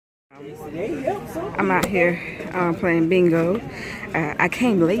I'm out here playing bingo. I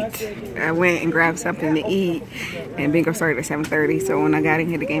came late. I went and grabbed something to eat, and bingo started at 7:30. So when I got in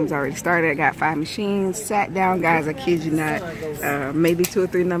here, the game's already started. I got 5 machines, sat down, guys. I kid you not. Maybe 2 or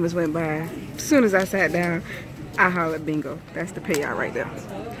 3 numbers went by. As soon as I sat down, I hollered bingo. That's the payout right there.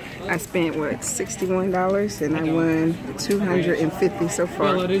 I spent what, $61, and I won $250 so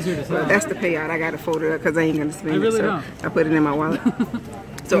far. Well, that's the payout. I got to fold it up because I ain't gonna spend it. So I put it in my wallet.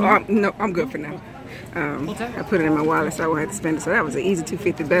 So I'm good for now. I put it in my wallet, so I won't have to spend it. So that was an easy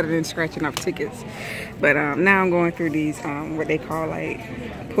 $250, better than scratching off tickets. But now I'm going through these what they call like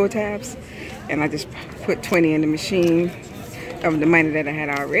pull tabs, and I just put 20 in the machine of the money that I had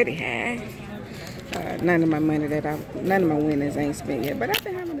already had. None of my winnings I ain't spent yet, but I've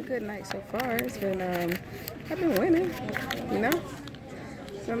been having a good night so far. It's been I've been winning, you know.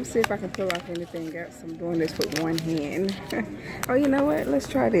 So let me see if I can pull off anything else. I'm doing this with one hand. Oh, you know what? Let's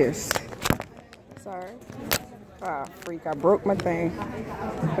try this. Sorry. Ah, freak! I broke my thing.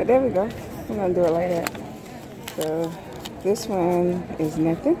 But there we go. I'm gonna do it like that. So this one is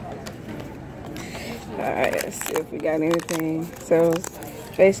nothing. Let's see if we got anything. So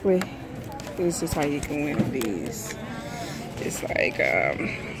basically, this is how you can win these. It's like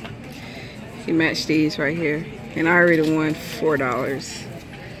you match these right here, and I already won $4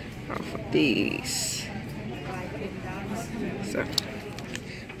 off of these. So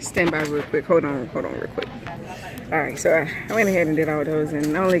stand by real quick. Hold on real quick. All right, so I went ahead and did all those,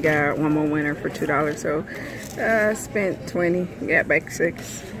 and only got one more winner for $2. So spent 20, got back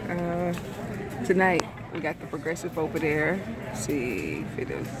 6. Tonight we got the progressive over there. Let's see if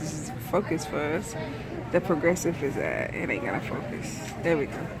it is focus for us. The progressive is at, it ain't gonna focus. There we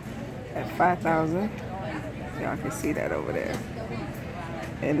go. At 5,000. Y'all can see that over there.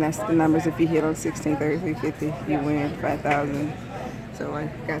 And that's the numbers. If you hit on 16, 33, 50, you win 5,000. So I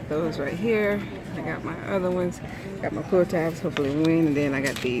got those right here. I got my other ones. Got my pull tabs, hopefully win. And then I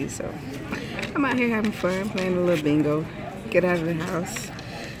got these. So I'm out here having fun, playing a little bingo. Get out of the house.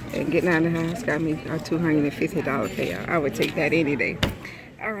 And getting out of the house got me a $250 payout. I would take that any day.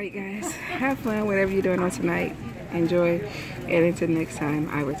 All right, guys. Have fun, whatever you're doing on tonight. Enjoy. And until next time,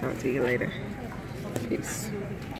 I will talk to you later. Peace.